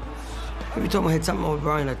 So every time I had something on my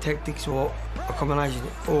brain, like tactics or a combination,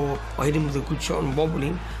 or I hit him with a good shot and wobbled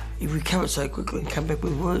him, he recovered so quickly and come back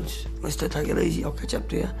with words. Lester, take it easy, I'll catch up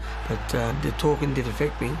to you. But the talking did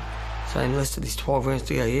affect me, saying, Lester, there's 12 rounds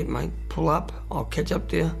to go yet, mate. Pull up, I'll catch up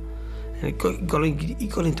to you. And it got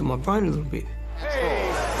into my brain a little bit. Low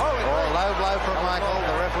blow from Michael.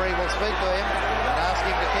 The referee will speak to him and ask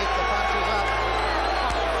him to keep the punches up.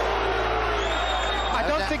 I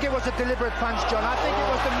don't think it was a deliberate punch, John. I think it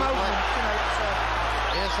was the movement.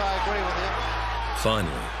 Yes, I agree with you.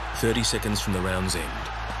 Finally, 30 seconds from the round's end,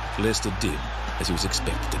 Lester did as he was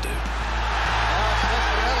expected to do.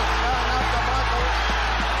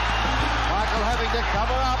 Michael having to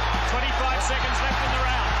cover up. 25 seconds left in the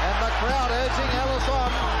round. And the crowd urging Ellis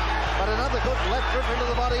on. But another good left rip into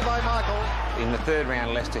the body by Michael. In the third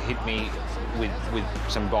round, Lester hit me with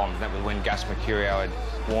some bombs. That was when Gus Mercurio had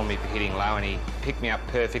warned me for hitting low, and he picked me up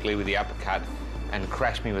perfectly with the uppercut and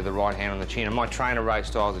crashed me with the right hand on the chin. And my trainer, Ray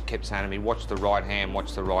Stiles, had kept saying to me, watch the right hand,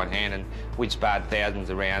 watch the right hand. And we'd sparred thousands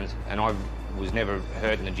of rounds, and I was never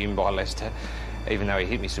hurt in the gym by Lester, even though he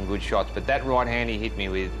hit me some good shots. But that right hand he hit me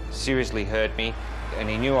with seriously hurt me, and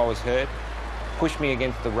he knew I was hurt, pushed me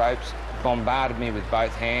against the ropes, bombarded me with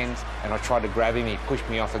both hands, and I tried to grab him. He pushed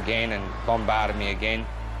me off again and bombarded me again.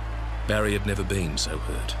 Barry had never been so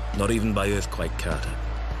hurt, not even by Earthquake Carter.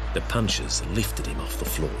 The punches lifted him off the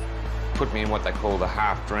floor. Put me in what they call the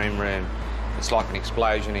half-dream room. It's like an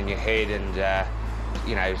explosion in your head, and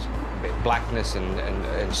blackness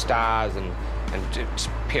and stars and I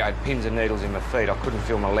had pins and needles in my feet. I couldn't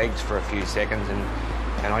feel my legs for a few seconds, and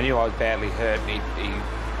I knew I was badly hurt. And he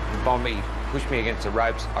bombed me, pushed me against the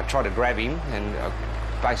ropes. I tried to grab him, and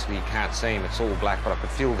basically you can't see him, it's all black, but I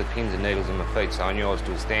could feel the pins and needles in my feet, so I knew I was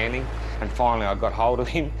still standing. And finally I got hold of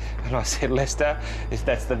him, and I said, Lester, if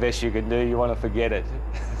that's the best you can do, you want to forget it.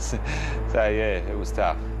 So yeah, it was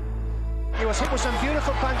tough. He was hit with some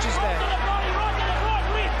beautiful punches there.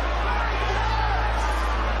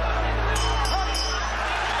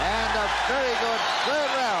 And a very good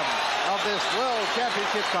third round of this World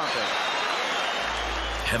Championship contest.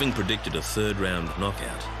 Having predicted a third-round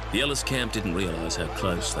knockout, the Ellis camp didn't realise how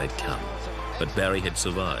close they'd come. But Barry had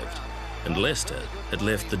survived, and Lester had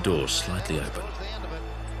left the door slightly open.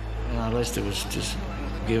 Lester was just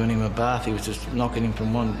giving him a bath. He was just knocking him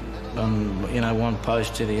from one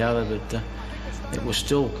post to the other. But it was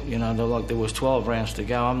still, like there was 12 rounds to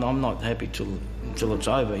go. I'm not happy to until it's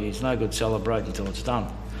over. It's no good celebrating until it's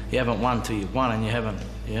done. You haven't won till you've won, and you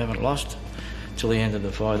haven't lost till the end of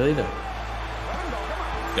the fight either.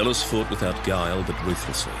 Ellis fought without guile but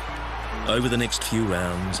ruthlessly. Over the next few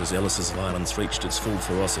rounds, as Ellis's violence reached its full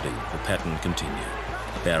ferocity, the pattern continued.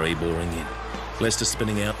 Barry boring in, Lester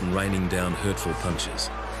spinning out and raining down hurtful punches.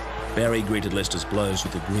 Barry greeted Lester's blows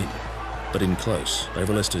with a grin, but in close,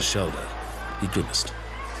 over Lester's shoulder, he grimaced.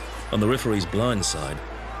 On the referee's blind side,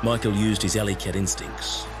 Michael used his alley cat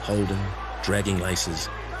instincts, holding, dragging laces,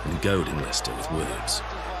 and goading Lester with words.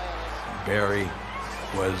 Barry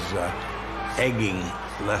was egging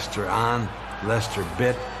Lester on. Lester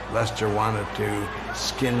bit. Lester wanted to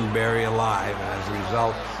skin Barry alive, and as a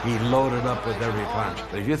result, he loaded up with every punch.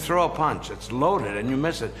 But if you throw a punch, it's loaded, and you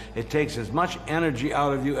miss it, it takes as much energy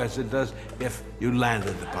out of you as it does if you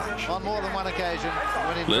landed the punch. On more than one occasion,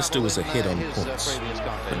 Lester was ahead on points,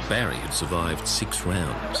 but Barry had survived 6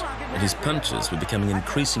 rounds, and his punches were becoming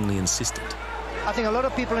increasingly insistent. I think a lot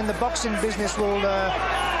of people in the boxing business will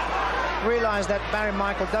realise that Barry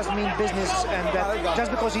Michael does mean business, and that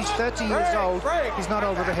just because he's 30 years old, he's not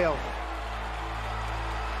over the hill.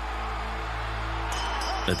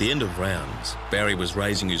 At the end of rounds, Barry was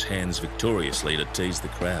raising his hands victoriously to tease the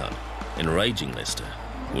crowd. Enraging Lester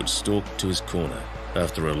would stalk to his corner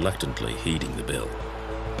after reluctantly heeding the bell.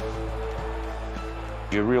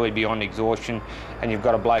 You're really beyond exhaustion, and you've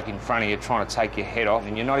got a bloke in front of you trying to take your head off,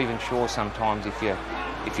 and you're not even sure sometimes if you're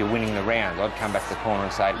winning the round. I'd come back to the corner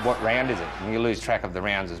and say, what round is it? And you lose track of the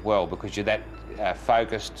rounds as well, because you're that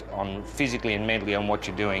focused on physically and mentally on what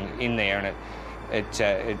you're doing in there, and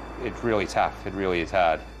it's really tough. It really is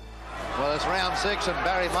hard. Well, it's round 6, and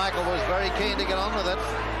Barry Michael was very keen to get on with it.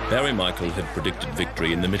 Barry Michael had predicted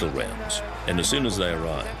victory in the middle rounds, and as soon as they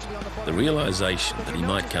arrived, the realisation that he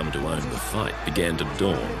might come to own the fight began to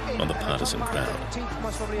dawn on the partisan crowd.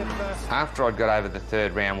 After I'd got over the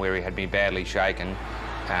 3rd round where he had me badly shaken,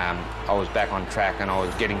 I was back on track and I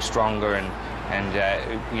was getting stronger, and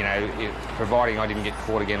you know, providing I didn't get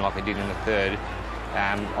caught again like I did in the 3rd,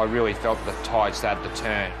 I really felt the tide started to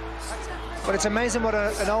turn. But it's amazing what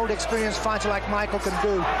an old, experienced fighter like Michael can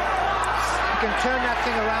do. He can turn that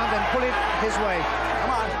thing around and pull it his way. Come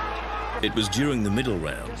on. It was during the middle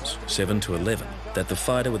rounds, 7 to 11, that the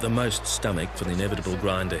fighter with the most stomach for the inevitable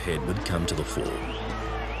grind ahead would come to the fore.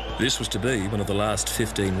 This was to be one of the last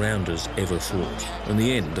 15 rounders ever fought, and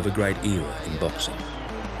the end of a great era in boxing.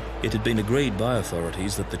 It had been agreed by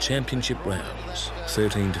authorities that the championship rounds,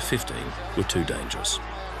 13 to 15, were too dangerous.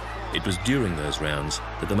 It was during those rounds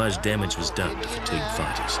that the most damage was done to fatigued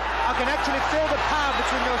fighters. I can actually feel the power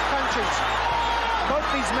between those punches. Both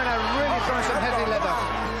these men are really throwing some heavy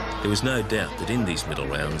leather. There was no doubt that in these middle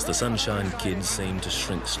rounds, the Sunshine Kid seemed to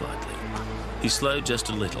shrink slightly. He slowed just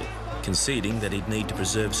a little, conceding that he'd need to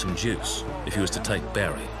preserve some juice if he was to take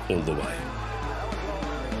Barry all the way.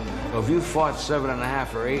 Well, if you fought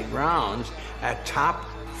 7.5 or 8 rounds at top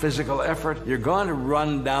physical effort, you're going to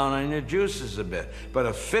run down on your juices a bit. But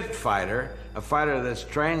a fit fighter, a fighter that's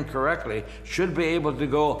trained correctly, should be able to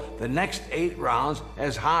go the next 8 rounds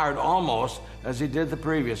as hard almost as he did the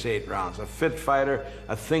previous 8 rounds. A fit fighter,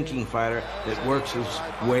 a thinking fighter that works his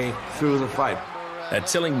way through the fight. At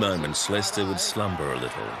telling moments, Lester would slumber a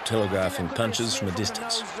little, telegraphing punches from a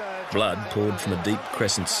distance. Blood poured from a deep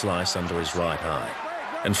crescent slice under his right eye.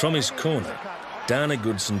 And from his corner, Dana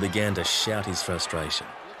Goodson began to shout his frustration.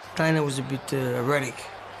 Dana was a bit erratic,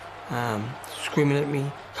 screaming at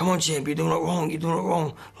me, "Come on, champ, you're doing it wrong, you're doing it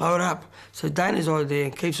wrong, load up." So Dana's idea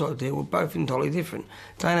and Keith's idea were both entirely different.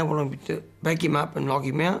 Dana wanted me to back him up and knock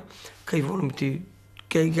him out. Keith wanted me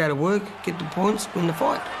to go to work, get the points, win the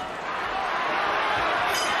fight.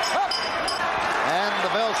 And the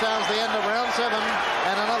bell sounds the end of round 7,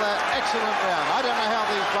 and another excellent round. I don't know how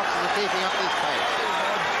these boxers are keeping up this pace.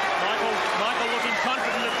 Michael looking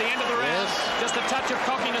confident at the end of the round. Yes. Just a touch of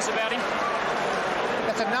cockiness about him.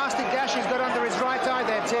 That's a nasty gash he's got under his right eye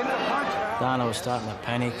there, Tim. Dana was starting to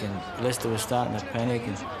panic, and Lester was starting to panic,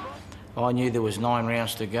 and I knew there was 9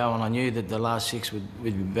 rounds to go, and I knew that the last 6 would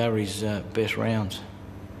be Barry's best rounds.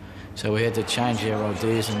 So we had to change our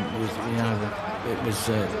ideas, and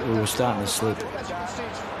we were starting to slip.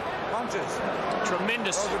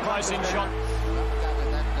 Tremendous close-in shot.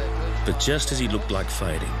 But just as he looked like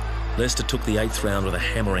fading, Lester took the 8th round with a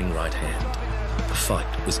hammering right hand. The fight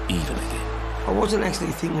was even again. I wasn't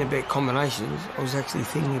actually thinking about combinations, I was actually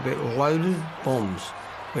thinking about loaded bombs,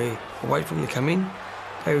 where I wait for him to come in.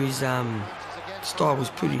 Barry's style was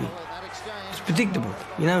it's predictable.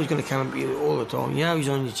 You know he's going to come up here all the time. You know he's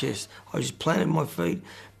on your chest. I just planted my feet,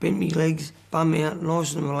 bent my legs, bum me out,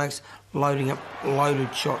 nice and relaxed, loading up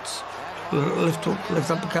loaded shots. Left hook, left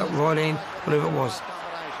uppercut, right hand, whatever it was.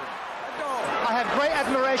 I have great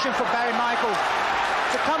admiration for Barry Michael.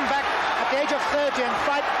 To come back at the age of 30 and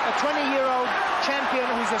fight a 20-year-old champion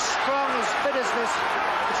who's as strong, as fit as this,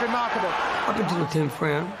 it's remarkable. Up until the 10th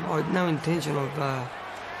round, I had no intention of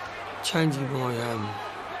changing my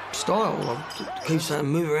style. I keep saying,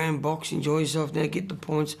 move around, box, enjoy yourself, now get the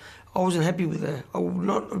points. I wasn't happy with that. I would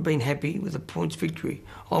not have been happy with a points victory.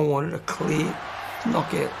 I wanted a clear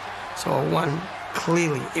knockout. So I won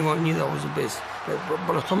clearly. Everyone knew that I was the best. But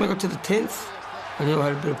by the time I got to the 10th, I knew I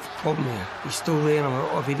had a bit of a problem here. He's still there and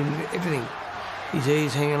I've hit him with everything. His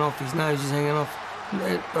ears hanging off, his nose is hanging off.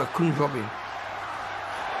 I couldn't drop him.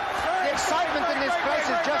 The excitement in this place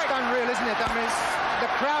is just unreal, isn't it? I mean, the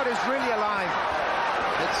crowd is really alive.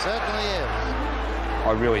 It certainly is.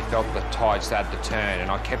 I really felt the tide started to turn, and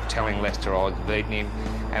I kept telling Lester I was beating him,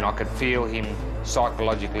 and I could feel him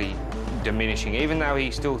psychologically diminishing, even though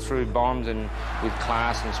he still threw bombs and with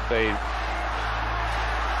class and speed.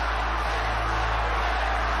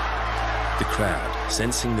 The crowd,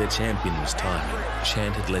 sensing their champion was timing,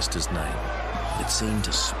 chanted Lester's name. It seemed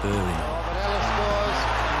to spur him on. Ellis scores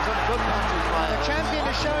some good punches by him. The champion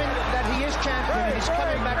is showing that he is champion. He's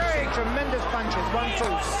coming back with some tremendous punches.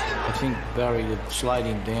 1-2. I think Barry had slowed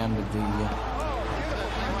him down with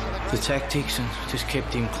the tactics and just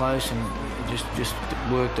kept him close and just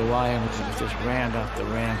worked away, and it was just round after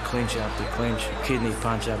round, clinch after clinch, kidney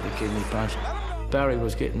punch after kidney punch. Barry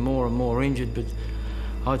was getting more and more injured, but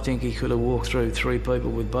I think he could have walked through 3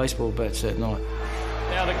 people with baseball bats that night.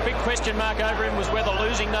 Now, the big question mark over him was whether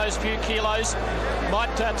losing those few kilos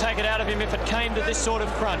might take it out of him if it came to this sort of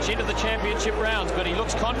crunch into the championship rounds, but he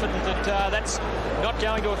looks confident that that's not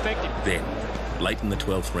going to affect him. Then, late in the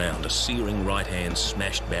 12th round, a searing right hand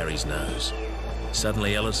smashed Barry's nose.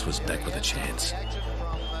 Suddenly, Ellis was back with a chance.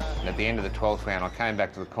 And at the end of the 12th round, I came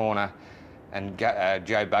back to the corner, and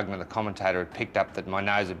Joe Bugner, the commentator, had picked up that my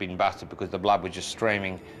nose had been busted because the blood was just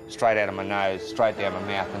streaming straight out of my nose, straight down my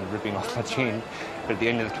mouth and ripping off my chin. But at the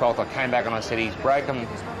end of the 12th, I came back and I said, he's broken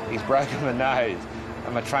the nose.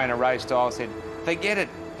 And my trainer, Ray Style, said, forget it,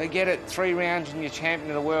 3 rounds and you're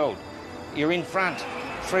champion of the world. You're in front,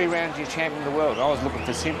 3 rounds, you're champion of the world. And I was looking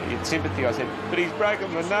for sympathy. I said, but he's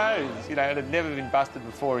broken my nose. You know, it had never been busted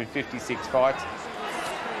before in 56 fights.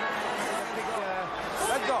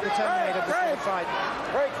 Fight.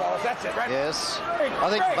 Great, fellas, that's it, right? Yes. I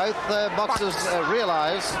think both boxers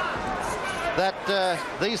realise that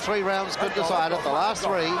these 3 rounds could decide it, the last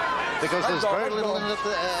 3, because there's very little in it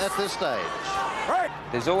at this stage.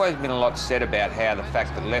 There's always been a lot said about how the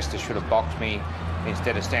fact that Lester should have boxed me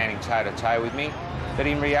instead of standing toe-to-toe with me. But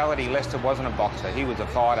in reality, Lester wasn't a boxer, he was a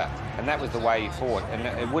fighter, and that was the way he fought. And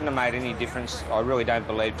it wouldn't have made any difference, I really don't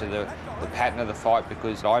believe, to the pattern of the fight,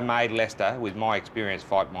 because I made Lester, with my experience,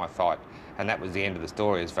 fight my fight. And that was the end of the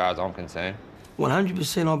story as far as I'm concerned.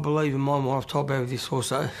 100% I believe in my mind. I've told Barry this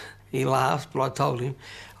also. He laughed, but I told him,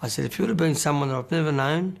 I said, if you would have been someone that I've never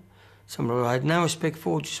known, someone I had no respect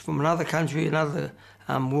for, just from another country, another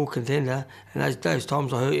world contender, and those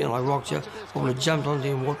times I hurt you and I rocked you, I would have jumped onto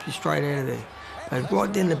you and whopped you straight out of there. But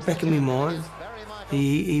right then, in the back of my mind,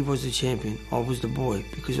 he was the champion. I was the boy,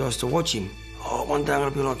 because I used to watch him. Oh, one day I'm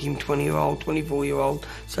going to be like him, 20-year-old, 24-year-old.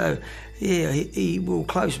 So, yeah, we were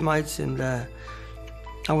close mates, and I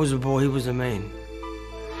was the boy, he was the man.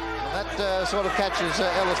 That sort of catches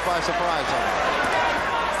Ellis by surprise.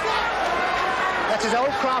 That's his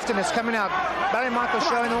old craftiness coming out. Barry Michael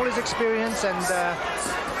showing all his experience, and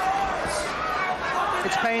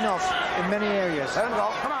it's paying off in many areas. Let him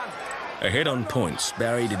go, come on. Ahead on points,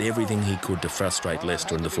 Barry did everything he could to frustrate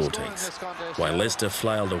Lester in the 14th, while Lester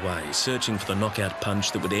flailed away, searching for the knockout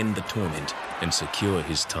punch that would end the torment and secure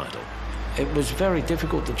his title. It was very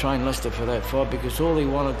difficult to train Lester for that fight, because all he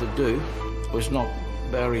wanted to do was knock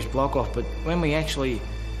Barry's block off. But when we actually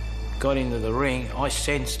got into the ring, I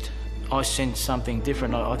sensed something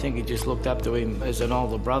different. I think he just looked up to him as an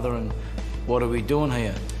older brother, and what are we doing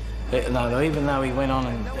here? No, even though he went on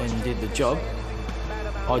and did the job,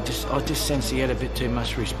 I just sensed he had a bit too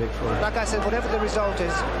much respect for him. Like I said, whatever the result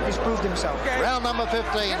is, he's proved himself. Round number 15,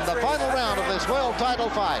 the final round of this world title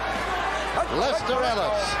fight. Lester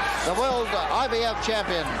Ellis, the world IBF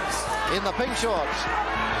champion, in the pink shorts,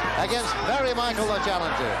 against Barry Michael, the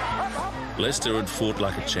challenger. Lester had fought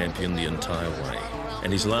like a champion the entire way,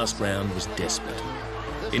 and his last round was desperate.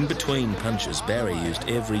 In between punches, Barry used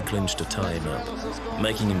every clinch to tie him up,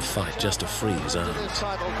 making him fight just to free his arms.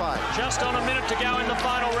 Just on a minute to go in the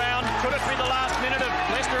final round. Could it be the last minute of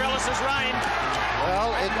Lester Ellis's reign?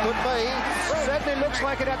 Well, It could be. Certainly looks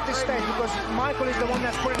like it at this stage because Michael is the one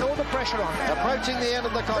that's putting all the pressure on. Approaching the end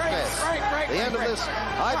of the contest. The end of this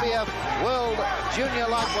IBF World Junior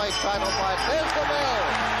Lightweight title fight. There's the bell.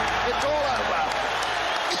 It's all over.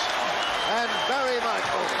 And Barry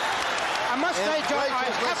Michael. I must say, John, I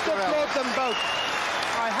have to applaud them both.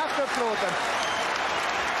 I have to applaud them.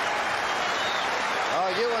 Oh,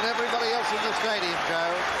 you and everybody else in the stadium,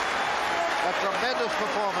 Joe. A tremendous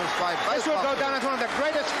performance by both. This will go down as one of the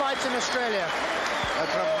greatest fights in Australia. A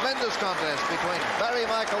tremendous contest between Barry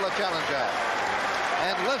Michael, the challenger,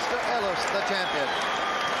 and Lester Ellis, the champion.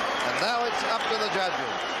 And now it's up to the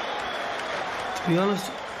judges. To be honest,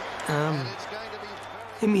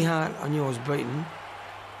 in my heart, I knew I was beaten.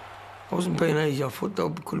 I wasn't beaten easy. I thought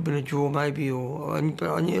that could have been a draw maybe, but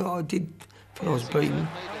I knew I did feel I was beaten.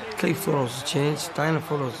 Keith thought I was a chance. Dana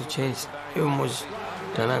thought I was a chance. Everyone was,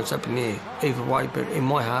 don't know, it's up in there either way, but in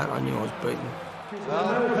my heart, I knew I was beaten.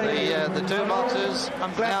 Well, the two boxers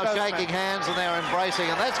now shaking hands and they're embracing,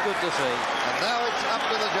 and that's good to see. And now it's up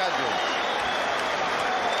to the judges.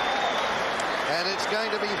 And it's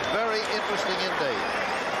going to be very interesting indeed.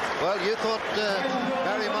 Well, you thought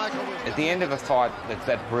Barry Michael was... At the end of a fight that's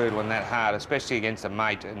that brutal and that hard, especially against a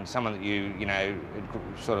mate and someone that you know,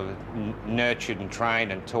 sort of nurtured and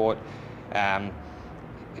trained and taught,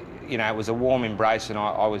 you know, it was a warm embrace, and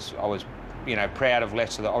I was, you know, proud of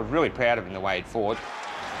Lester. I was really proud of him the way he'd fought.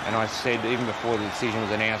 And I said, even before the decision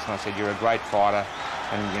was announced, and I said, you're a great fighter,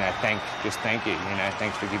 and, you know, just thank you. You know,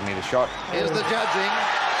 thanks for giving me the shot. Here's the judging.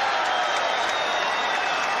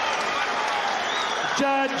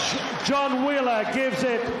 Judge John Wheeler gives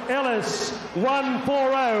it Ellis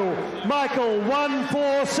 1-4-0, Michael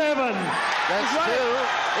 1-4-7. That's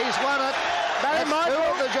two. He's won it. Barry Michael two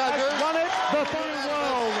of the judges. has won it. The first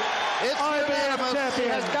world IBF champion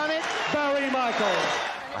has done it. Barry Michael.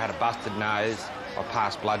 I had a busted nose. I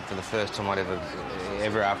passed blood for the first time I'd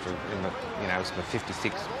ever after, you know, it was my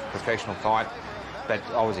 56th professional fight. But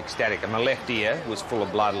I was ecstatic, and my left ear was full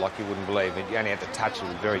of blood like you wouldn't believe. You only had to touch it, it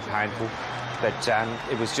was very painful. But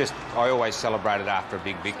it was just, I always celebrated after a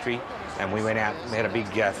big victory. And we went out, we had a big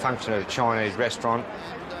function at a Chinese restaurant.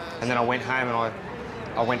 And then I went home and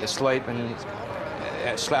I went to sleep and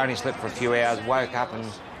only slept for a few hours, woke up and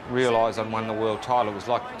realised I'd won the world title. It was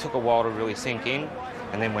like, it took a while to really sink in,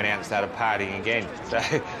 and then went out and started partying again. So,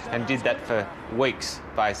 and did that for weeks,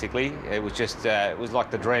 basically. It was just, it was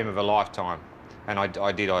like the dream of a lifetime. And I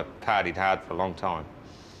partied hard for a long time.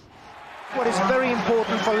 What is very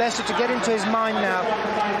important for Lester to get into his mind now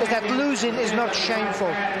is that losing is not shameful.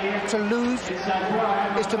 To lose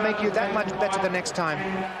is to make you that much better the next time.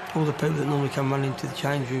 All the people that normally come running into the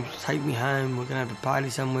change room to take me home, we're going to have a party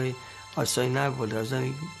somewhere, I say nobody. There was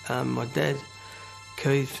only my dad,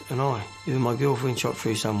 Keith and I. Even my girlfriend shot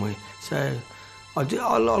through somewhere. So I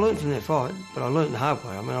learned from that fight, but I learned the hard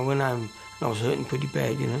way. I mean, I went home and I was hurting pretty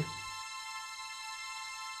bad, you know.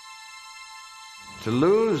 To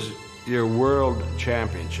lose your world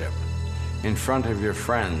championship in front of your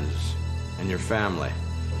friends and your family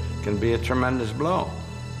can be a tremendous blow.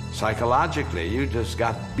 Psychologically, you just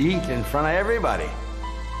got beat in front of everybody.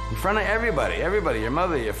 In front of everybody, your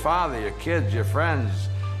mother, your father, your kids, your friends,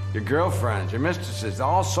 your girlfriends, your mistresses,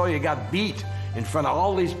 all saw you got beat in front of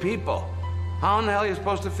all these people. How in the hell are you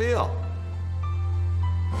supposed to feel?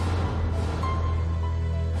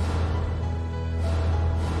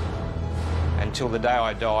 Until the day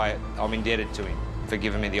I die, I'm indebted to him for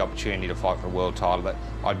giving me the opportunity to fight for a world title that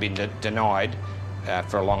I'd been denied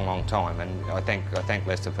for a long, long time, and I thank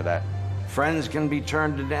Lester for that. Friends can be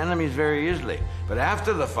turned into enemies very easily, but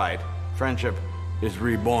after the fight, friendship is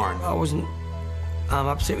reborn. I wasn't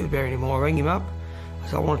upset with Barry anymore. I rang him up. I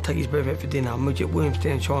said, I want to take his birthday out for dinner. I'll meet you at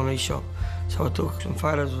Williamstown Chinese shop. So I took some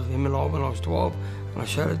photos of him and I when I was 12, and I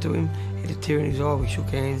showed it to him. He had a tear in his eye, we shook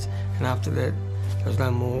hands, and after that, there was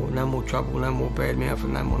no more trouble, no more bad mouth,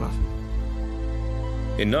 and no more nothing.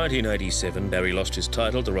 In 1987, Barry lost his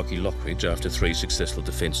title to Rocky Lockridge after 3 successful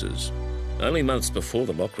defences. Only months before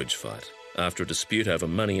the Lockridge fight, after a dispute over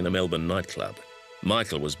money in a Melbourne nightclub,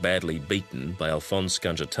 Michael was badly beaten by Alphonse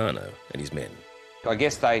Scangiatano and his men. I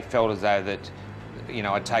guess they felt as though that, you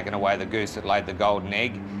know, I'd taken away the goose that laid the golden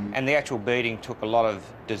egg, and the actual beating took a lot of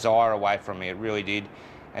desire away from me, it really did.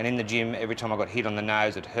 And in the gym, every time I got hit on the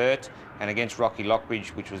nose, it hurt. And against Rocky Lockridge,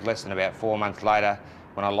 which was less than about 4 months later,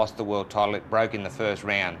 when I lost the world title, it broke in the first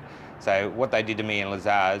round. So what they did to me in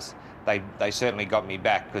Lazars, they certainly got me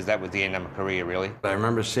back, because that was the end of my career, really. I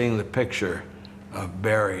remember seeing the picture of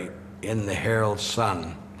Barry in the Herald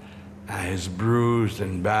Sun, his bruised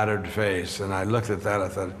and battered face, and I looked at that, I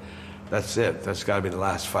thought, that's it, that's got to be the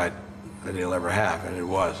last fight that he'll ever have, and it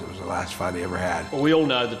was the last fight he ever had. Well, we all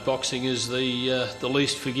know that boxing is the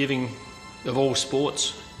least forgiving of all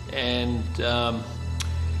sports, and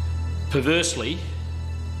perversely,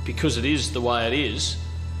 because it is the way it is,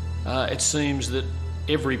 it seems that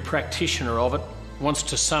every practitioner of it wants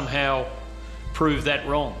to somehow prove that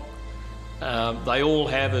wrong. They all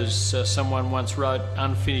have, as someone once wrote,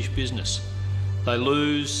 unfinished business. They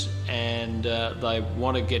lose and they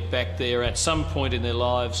want to get back there at some point in their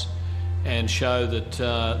lives and show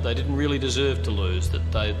that they didn't really deserve to lose,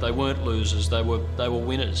 that they weren't losers, they were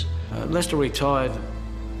winners. Lester retired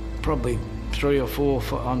probably 3 or 4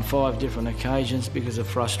 on 5 different occasions because of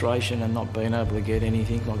frustration and not being able to get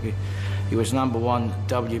anything. Like he was #1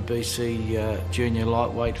 WBC junior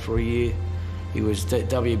lightweight for a year. He was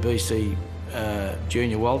WBC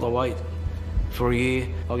junior welterweight for a year.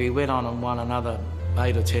 Like he went on and won another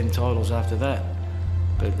 8 or 10 titles after that.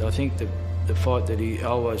 But I think the fight that he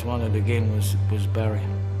always wanted again was Barry.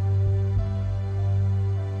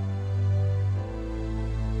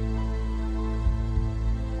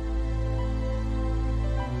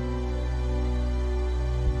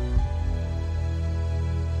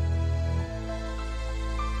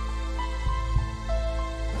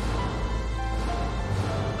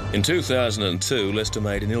 In 2002, Lester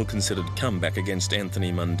made an ill-considered comeback against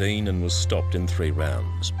Anthony Mundine and was stopped in 3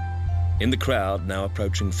 rounds. In the crowd, now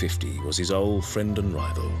approaching 50, was his old friend and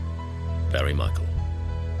rival, Barry Michael.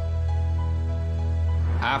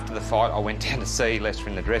 After the fight, I went down to see Lester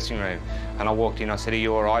in the dressing room, and I walked in, I said, "Are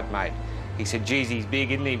you all right, mate?" He said, "Geez, he's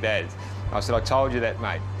big, isn't he, Baz?" I said, "I told you that,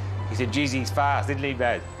 mate." He said, "Geez, he's fast, isn't he,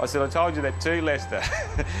 Baz?" I said, "I told you that too, Lester."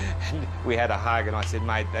 And we had a hug, and I said,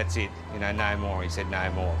 "Mate, that's it, you know, no more." He said, "No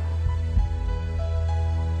more."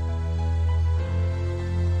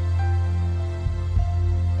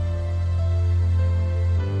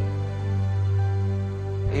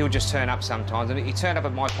 He would just turn up sometimes, and he turned up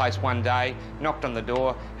at my place one day, knocked on the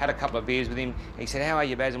door, had a couple of beers with him. He said, "How are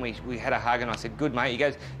you, Baz?" And we had a hug, and I said, "Good, mate." He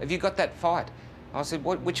goes, "Have you got that fight?" I said,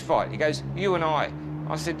 "Which fight?" He goes, "You and I."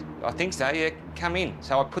 I said, "I think so, yeah, come in."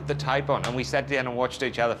 So I put the tape on, and we sat down and watched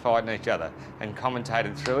each other fighting each other and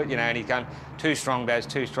commentated through it, you know, and he's going, "Too strong, Baz,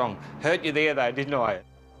 too strong." Hurt you there, though, didn't I?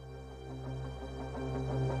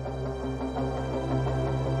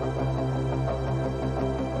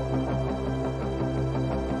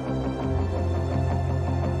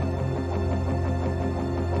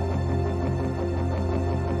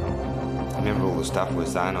 Remember all the stuff we were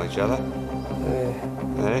saying to each other? Yeah.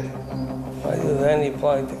 Yeah? You're the only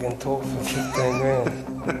bloke that can talk for 15 grand.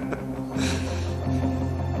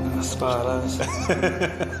 Smart ass.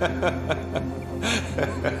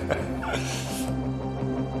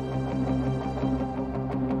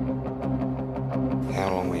 How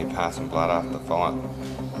long were you passing blood after the fight?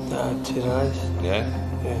 2 days. Yeah?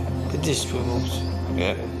 Yeah. It just swivels.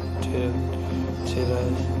 Yeah? 2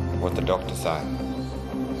 days. What'd the doctor say?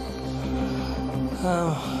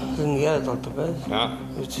 Didn't go to Dr. Baz. No?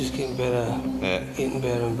 It was just getting better. Yeah. Getting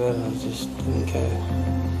better and better. I just didn't go.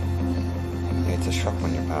 Yeah, it's a shock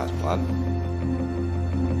when you pass blood.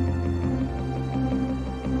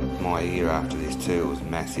 My ear after this too was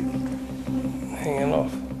massive. Hanging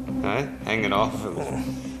off. No? Hanging off. It was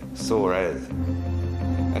sore as.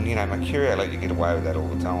 And you know, Mercurio let you get away with that all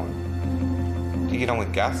the time. Do you get on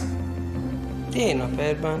with Gus? Yeah, not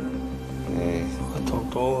bad, man. Yeah. I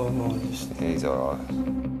talked to all of them. Yeah, he's all right.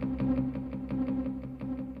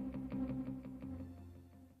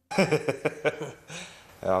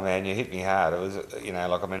 Oh man, you hit me hard. It was, you know,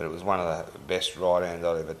 like I mean, it was one of the best right hands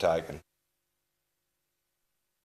I'd ever taken.